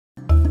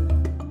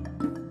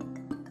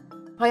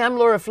Hi, I'm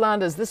Laura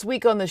Flanders. This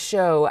week on the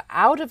show,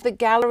 out of the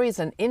galleries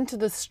and into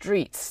the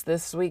streets.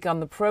 This week on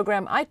the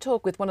program, I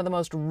talk with one of the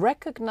most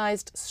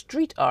recognized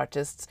street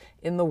artists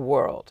in the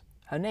world.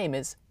 Her name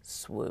is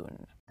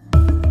Swoon.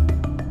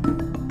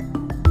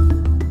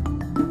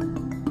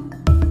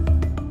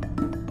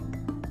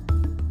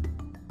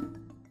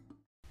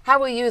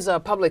 How we use our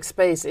public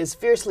space is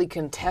fiercely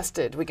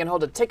contested. We can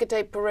hold a ticker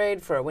tape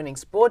parade for a winning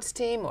sports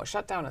team or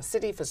shut down a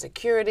city for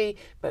security,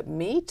 but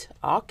meet,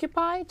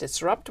 occupy,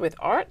 disrupt with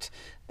art?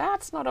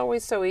 That's not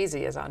always so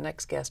easy, as our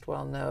next guest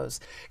well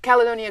knows.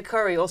 Caledonia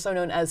Curry, also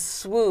known as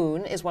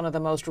Swoon, is one of the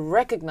most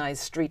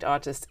recognized street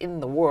artists in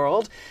the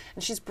world,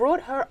 and she's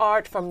brought her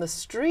art from the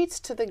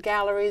streets to the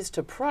galleries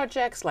to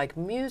projects like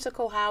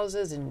musical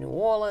houses in New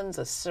Orleans,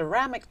 a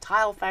ceramic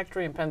tile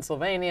factory in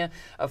Pennsylvania,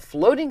 a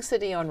floating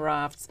city on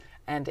rafts,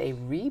 and a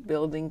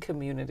rebuilding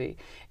community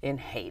in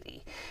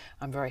Haiti.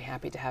 I'm very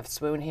happy to have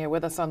Swoon here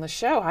with us on the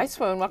show. Hi,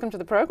 Swoon. Welcome to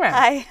the program.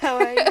 Hi, how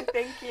are you?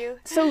 Thank you.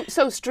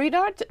 So street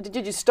art,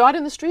 did you start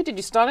in the street? Did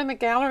you start in the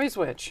galleries?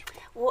 Which?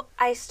 Well,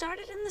 I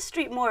started in the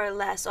street more or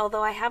less,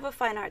 although I have a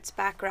fine arts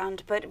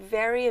background, but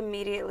very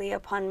immediately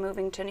upon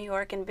moving to New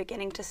York and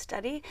beginning to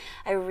study,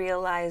 I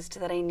realized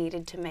that I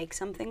needed to make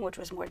something which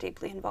was more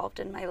deeply involved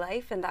in my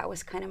life, and that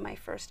was kind of my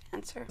first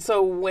answer.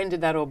 So when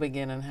did that all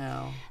begin and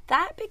how?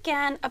 That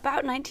began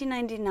about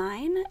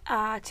 1999,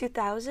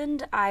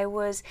 2000. I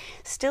was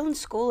still in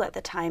school at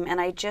the time,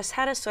 and I just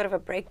had a sort of a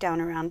breakdown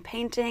around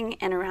painting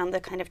and around the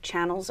kind of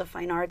channels of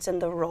fine arts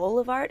and the role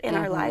of art in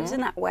our lives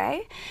in that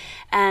way.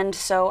 And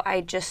so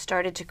I just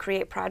started to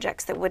create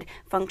projects that would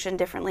function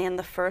differently, and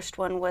the first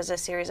one was a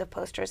series of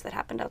posters that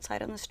happened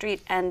outside on the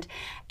street, and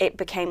it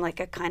became like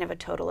a kind of a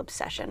total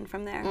obsession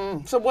from there.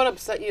 So what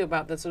upset you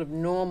about the sort of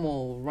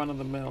normal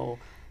run-of-the-mill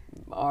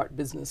art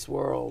business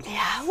world?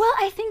 Yeah, well,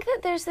 I think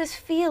that there's this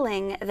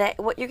feeling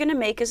that what you're going to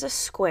make is a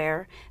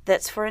square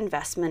that's for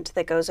investment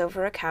that goes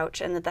over a couch,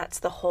 and that's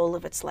the whole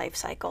of its life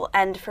cycle.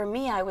 And for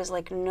me, I was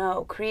like,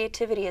 no,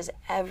 creativity is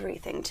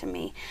everything to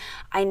me.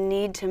 I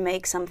need to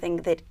make something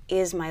that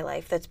is my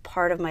life, that's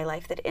part of my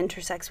life, that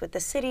intersects with the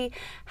city,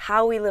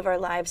 how we live our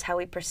lives, how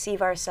we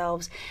perceive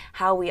ourselves,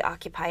 how we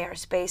occupy our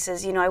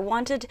spaces. You know, I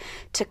wanted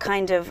to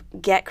kind of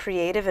get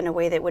creative in a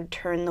way that would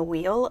turn the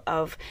wheel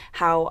of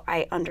how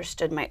I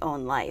understood my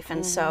own life.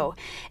 And so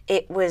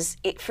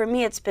for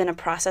me, it's been a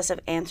process of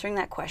answering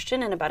that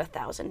question in about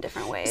 1,000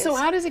 different ways. So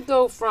how does it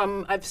go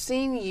from, I've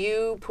seen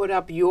you put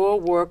up your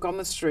work on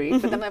the street,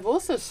 but then I've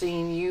also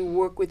seen you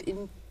work with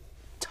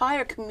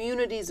entire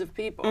communities of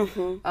people.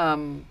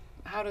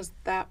 How does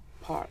that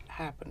part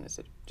happen? Is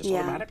it just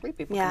automatically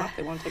people come up,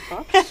 they want to take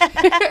part?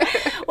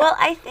 Well,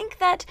 I think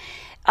that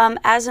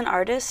as an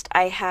artist,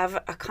 I have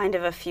a kind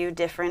of a few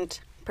different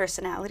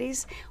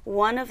personalities.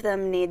 One of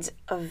them needs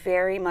a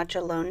very much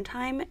alone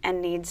time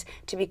and needs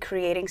to be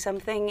creating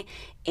something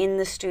in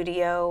the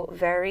studio,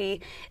 very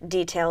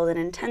detailed and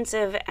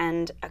intensive,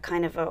 and a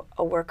kind of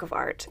a work of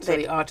art. So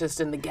the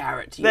artist in the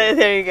garret.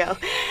 There you go.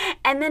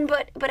 And then,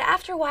 but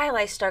after a while,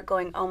 I start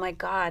going, oh my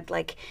God,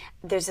 like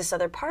there's this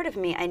other part of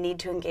me. I need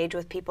to engage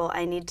with people.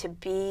 I need to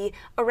be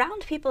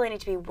around people. I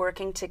need to be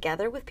working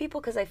together with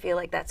people, because I feel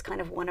like that's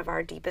kind of one of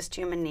our deepest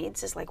human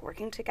needs, is like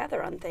working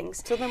together on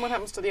things. So then what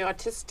happens to the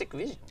artistic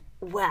vision?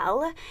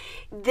 Well,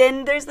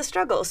 then there's the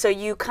struggle. So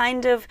you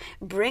kind of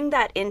bring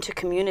that into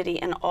community,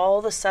 and all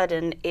of a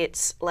sudden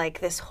it's like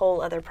this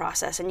whole other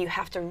process, and you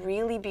have to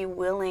really be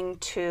willing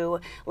to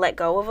let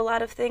go of a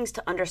lot of things,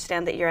 to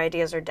understand that your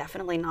ideas are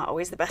definitely not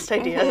always the best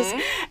ideas,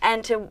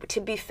 and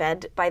to be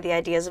fed by the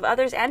ideas of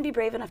others, and be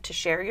brave enough to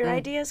share your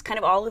ideas, kind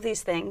of all of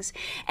these things.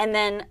 And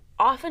then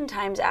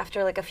oftentimes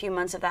after like a few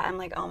months of that, I'm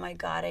like, oh my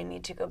God, I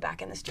need to go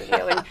back in the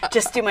studio and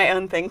just do my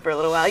own thing for a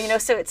little while, you know?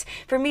 So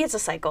for me, it's a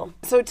cycle.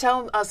 So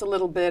tell us a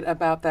little bit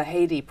about the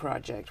Haiti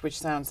project, which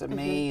sounds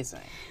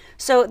amazing.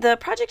 So the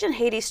project in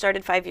Haiti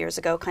started 5 years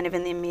ago, kind of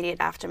in the immediate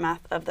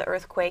aftermath of the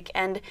earthquake.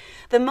 And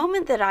the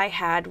moment that I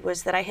had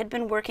was that I had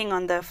been working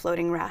on the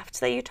floating rafts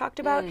that you talked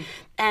about.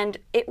 And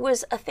it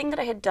was a thing that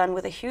I had done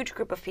with a huge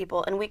group of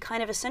people. And we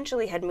kind of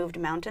essentially had moved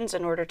mountains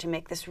in order to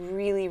make this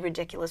really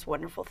ridiculous,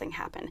 wonderful thing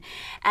happen.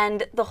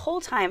 And the whole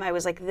time I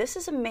was like, this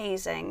is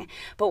amazing.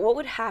 But what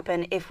would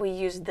happen if we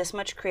used this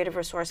much creative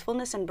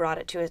resourcefulness and brought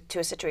it to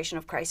a situation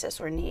of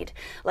crisis or need?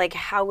 Like,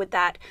 how would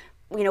that,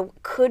 you know,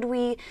 could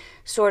we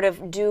sort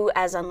of do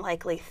as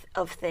unlikely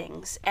of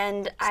things?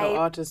 And so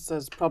artists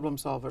as problem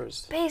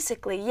solvers.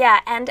 Basically,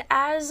 yeah, and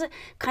as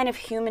kind of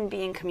human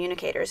being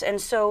communicators.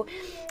 And so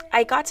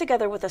I got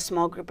together with a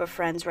small group of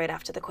friends right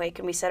after the quake,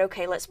 and we said,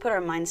 okay, let's put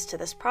our minds to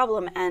this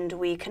problem. And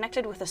we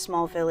connected with a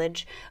small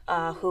village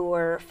who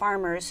were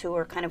farmers who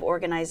were kind of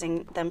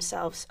organizing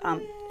themselves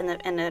in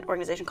an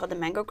organization called the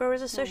Mango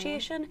Growers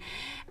Association.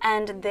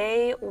 And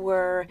they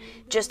were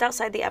just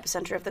outside the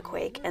epicenter of the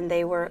quake, and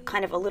they were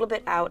kind of a little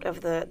bit out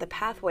of the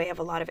pathway of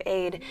a lot of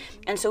aid.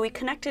 And so we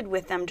connected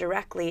with them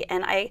directly,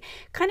 and I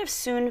kind of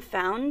soon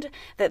found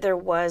that there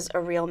was a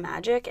real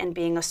magic in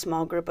being a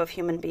small group of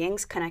human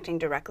beings connecting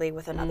directly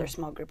with another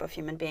small group of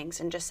human beings,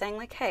 and just saying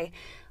like, hey,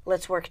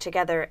 let's work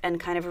together, and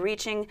kind of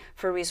reaching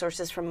for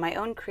resources from my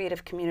own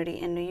creative community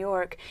in New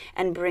York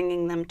and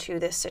bringing them to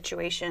this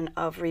situation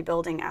of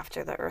rebuilding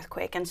after the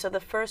earthquake. And so the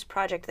first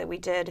project that we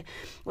did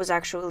was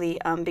actually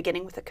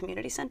beginning with a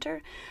community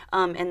center,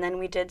 and then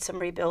we did some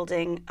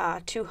rebuilding,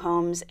 2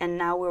 homes, and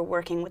now we're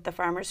working with the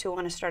farmers who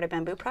want to start a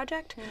bamboo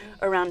project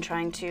around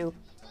trying to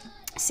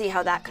see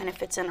how that kind of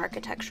fits in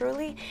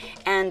architecturally,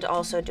 and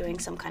also doing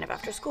some kind of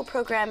after-school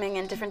programming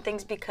and different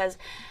things, because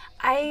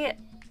I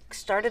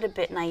started a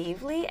bit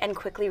naively and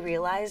quickly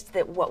realized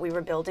that what we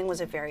were building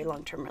was a very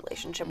long-term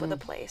relationship with a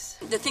place.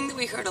 The thing that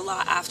we heard a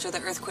lot after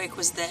the earthquake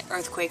was that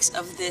earthquakes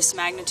of this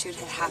magnitude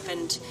had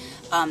happened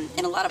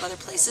in a lot of other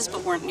places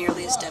but weren't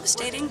nearly as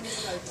devastating.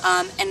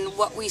 And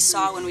what we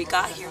saw when we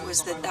got here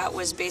was that that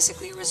was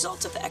basically a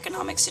result of the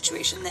economic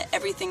situation, that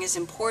everything is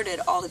imported,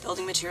 all the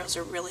building materials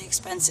are really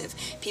expensive.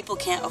 People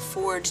can't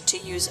afford to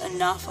use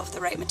enough of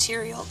the right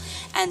material,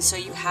 and so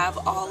you have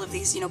all of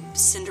these,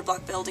 cinder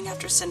block building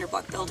after cinder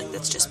block building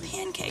that's just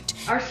pancaked.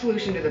 Our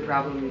solution to the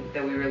problem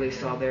that we really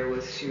saw there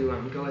was to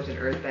go with an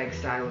earth bag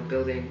style of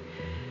building.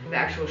 The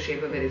actual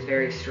shape of it is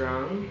very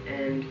strong,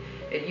 and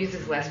it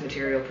uses less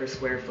material per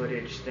square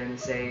footage than,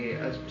 say,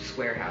 a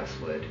square house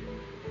would.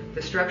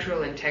 The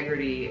structural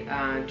integrity,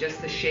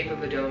 just the shape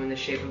of a dome and the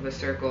shape of a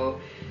circle,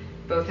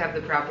 both have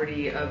the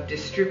property of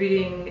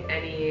distributing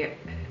any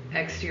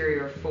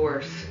exterior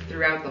force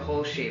throughout the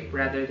whole shape,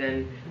 rather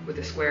than with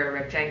a square or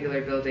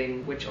rectangular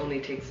building, which only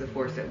takes the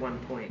force at one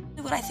point.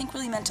 What I think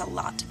really meant a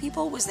lot to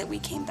people was that we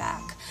came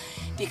back,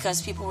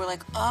 because people were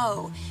like,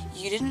 oh,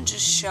 you didn't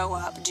just show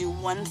up, do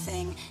one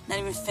thing, not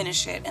even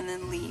finish it, and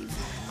then leave.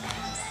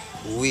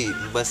 Oui,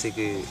 parce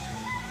que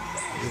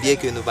bien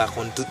que nous pas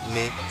tout,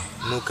 mais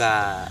nous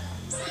ca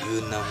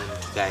yo nan moun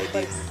qui ka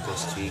aider moun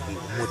construire,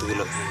 montrer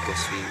l'autre moun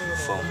construire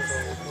forme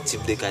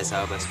type de cas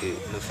ça parce que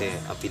nous fait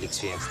un peu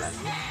l'expérience là.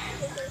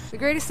 The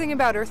greatest thing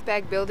about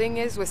earthbag building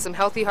is, with some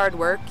healthy hard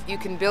work, you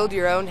can build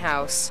your own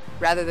house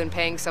rather than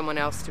paying someone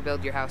else to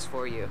build your house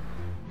for you.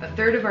 A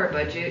third of our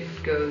budget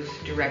goes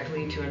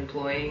directly to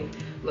employing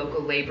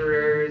local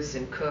laborers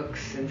and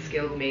cooks and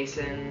skilled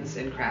masons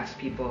and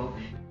craftspeople.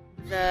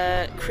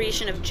 The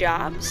creation of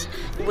jobs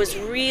was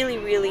really,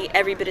 really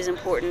every bit as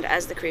important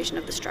as the creation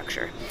of the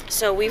structure.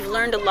 So we've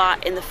learned a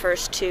lot in the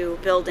first 2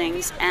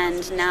 buildings,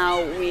 and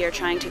now we are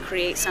trying to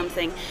create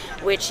something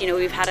which,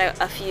 we've had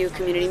a few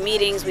community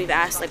meetings, we've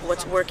asked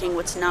what's working,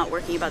 what's not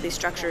working about these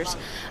structures,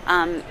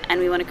 and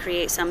we want to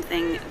create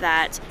something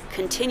that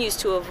continues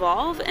to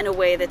evolve in a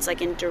way that's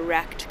in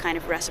direct kind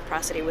of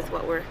reciprocity with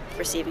what we're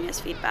receiving as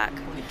feedback.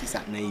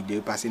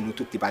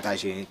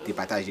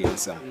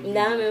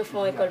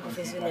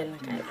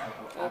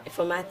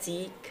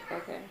 Informatique,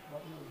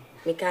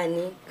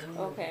 mécanique,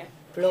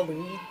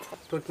 plomberie.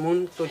 Tout le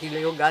monde, tout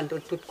il regarde de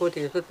tous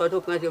côtés, tout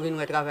partout quand je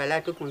viens travailler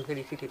là, tout le monde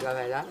félicite le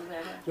travail là.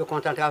 Je suis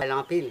content de travailler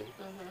en pile.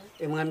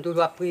 Et moi même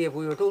toujours prier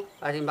pour eux tout,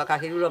 parce que je ne vais pas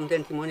casser tout l'homme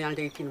testimonial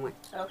de ici moi.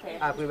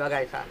 Après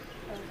bagaille ça.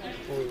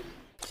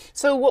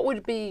 So what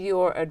would be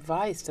your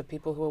advice to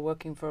people who are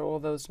working for all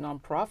those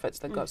nonprofits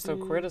that got so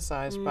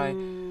criticized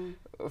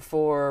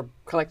for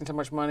collecting so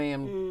much money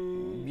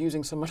and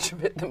using so much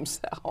of it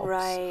themselves?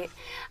 Right.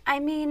 I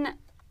mean,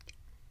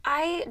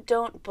 I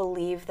don't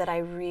believe that I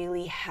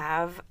really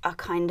have a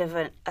kind of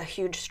a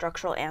huge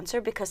structural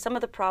answer, because some of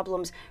the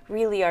problems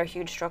really are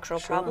huge structural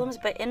problems,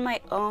 but in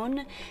my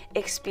own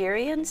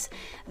experience,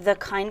 the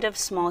kind of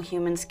small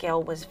human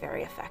scale was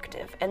very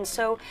effective. And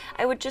so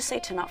I would just say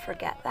to not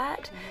forget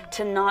that,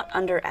 to not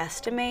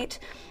underestimate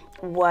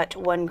what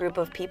one group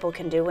of people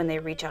can do when they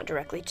reach out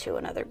directly to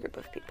another group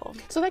of people.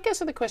 So that gets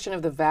to the question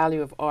of the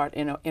value of art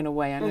in a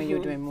way. I know you're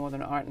doing more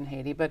than art in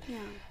Haiti, but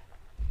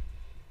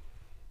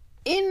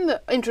in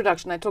the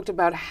introduction, I talked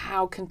about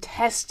how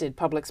contested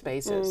public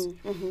space is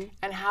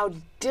and how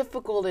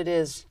difficult it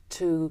is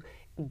to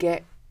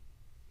get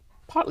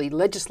partly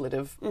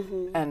legislative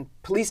and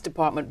police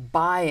department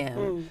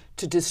buy-in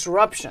to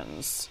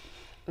disruptions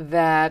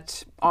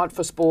that aren't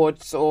for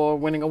sports or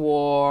winning a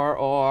war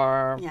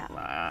or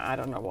I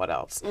don't know what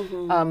else.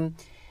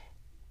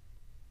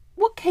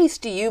 What case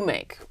do you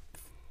make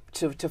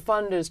to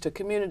funders, to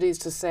communities,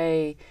 to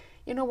say,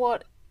 you know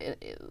what,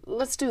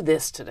 let's do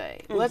this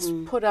today. Let's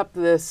put up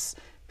this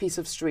piece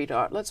of street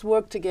art. Let's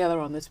work together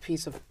on this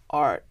piece of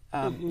art.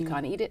 You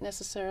can't eat it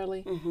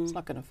necessarily. It's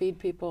not going to feed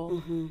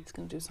people. It's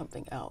going to do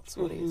something else.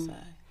 What do you say?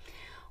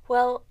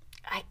 Well,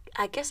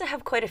 I guess I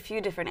have quite a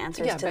few different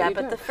answers to that,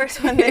 but the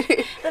first one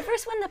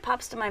that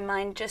pops to my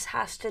mind just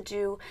has to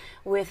do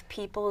with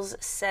people's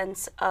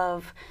sense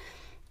of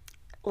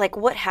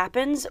what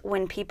happens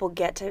when people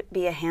get to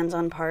be a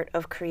hands-on part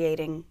of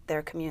creating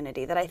their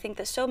community. That I think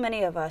that so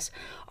many of us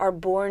are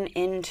born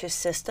into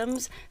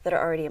systems that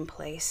are already in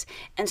place.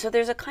 And so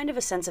there's a kind of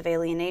a sense of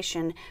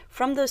alienation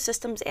from those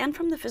systems and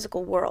from the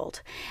physical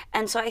world.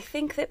 And so I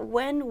think that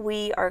when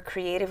we are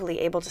creatively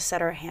able to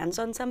set our hands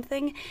on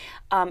something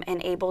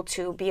and able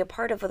to be a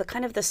part of the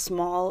kind of the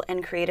small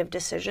and creative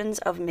decisions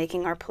of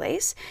making our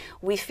place,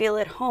 we feel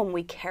at home,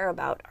 we care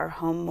about our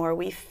home more,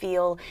 we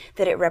feel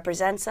that it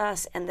represents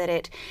us and that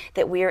it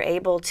that we are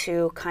able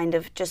to kind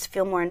of just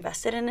feel more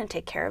invested in and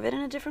take care of it in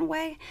a different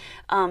way.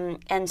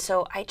 And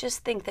so I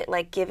just think that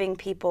like giving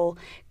people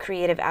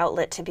creative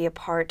outlet to be a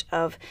part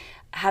of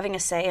having a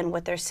say in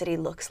what their city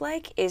looks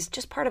like is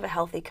just part of a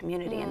healthy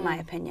community, in my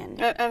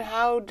opinion. And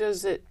how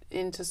does it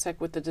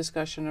intersect with the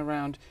discussion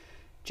around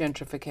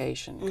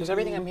gentrification? Because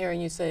everything I'm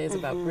hearing you say is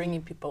about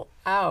bringing people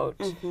out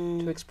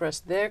to express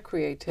their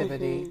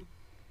creativity.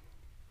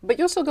 But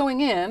you're still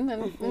going in,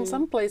 and in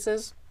some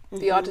places,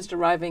 the artist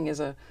arriving is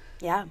a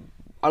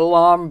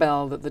alarm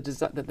bell that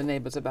the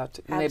neighborhood's about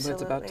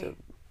to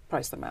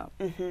price them out.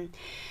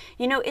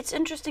 You know, it's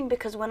interesting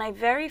because when I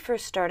very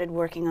first started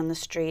working on the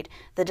street,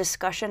 the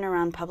discussion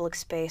around public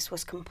space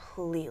was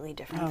completely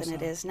different than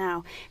it is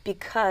now,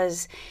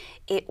 because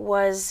it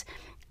was,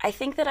 I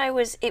think that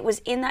it was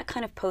in that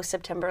kind of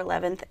post-September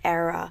 11th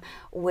era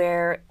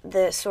where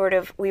the sort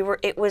of,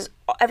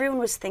 everyone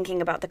was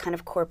thinking about the kind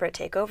of corporate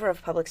takeover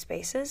of public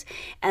spaces,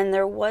 and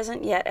there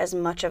wasn't yet as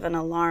much of an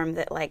alarm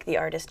that like the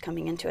artist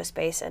coming into a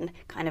space and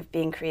kind of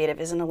being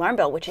creative is an alarm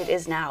bell, which it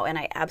is now, and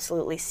I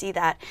absolutely see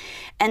that.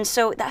 And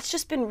so that's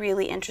just been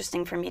really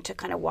interesting for me to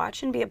kind of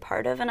watch and be a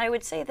part of, and I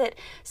would say that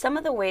some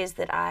of the ways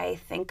that I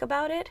think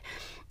about it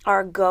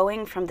are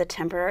going from the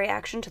temporary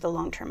action to the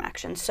long-term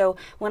action. So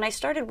when I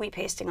started wheat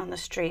pasting on the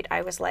street,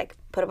 I was like,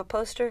 put up a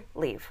poster,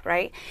 leave,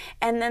 right?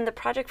 And then the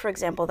project, for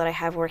example, that I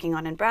have working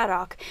on in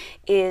Braddock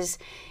is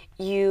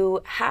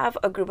you have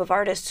a group of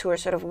artists who are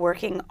sort of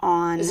working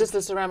on... Is this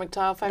the ceramic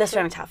tile factory? The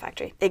ceramic tile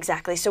factory,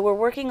 exactly. So we're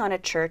working on a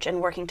church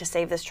and working to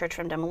save this church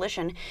from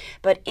demolition,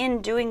 but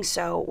in doing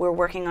so, we're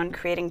working on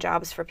creating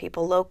jobs for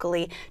people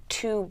locally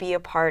to be a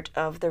part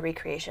of the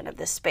recreation of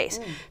this space.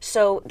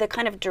 So the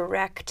kind of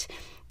direct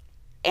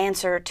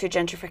answer to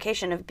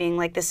gentrification of being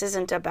like, this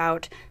isn't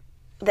about,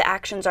 the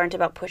actions aren't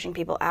about pushing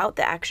people out,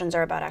 the actions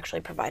are about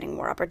actually providing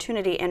more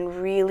opportunity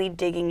and really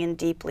digging in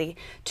deeply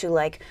to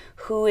like,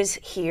 who is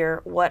here,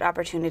 what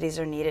opportunities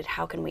are needed,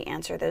 how can we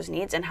answer those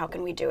needs, and how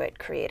can we do it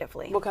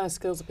creatively. What kind of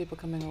skills are people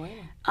coming away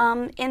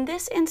with? In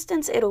this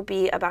instance, it'll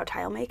be about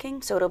tile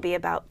making, so it'll be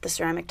about the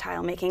ceramic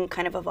tile making,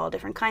 kind of all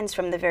different kinds,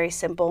 from the very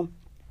simple,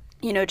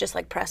 you know, just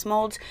like press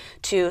molds,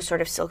 to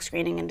sort of silk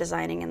screening and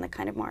designing and the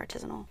kind of more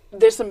artisanal.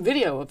 There's some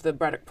video of the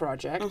Braddock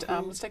project.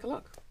 Let's take a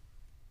look.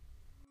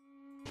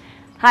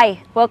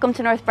 Hi, welcome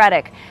to North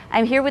Braddock.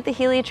 I'm here with the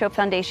Heliotrope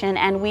Foundation,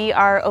 and we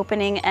are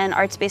opening an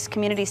arts-based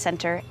community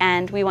center,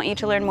 and we want you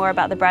to learn more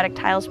about the Braddock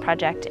Tiles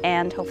project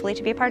and hopefully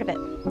to be a part of it.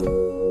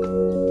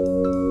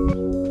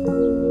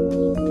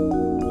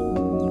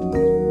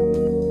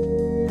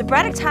 The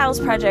Braddock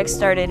Tiles project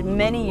started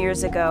many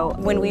years ago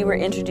when we were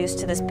introduced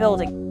to this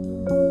building.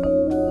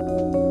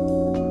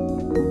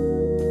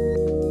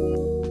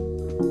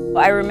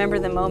 I remember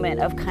the moment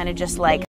of kind of just like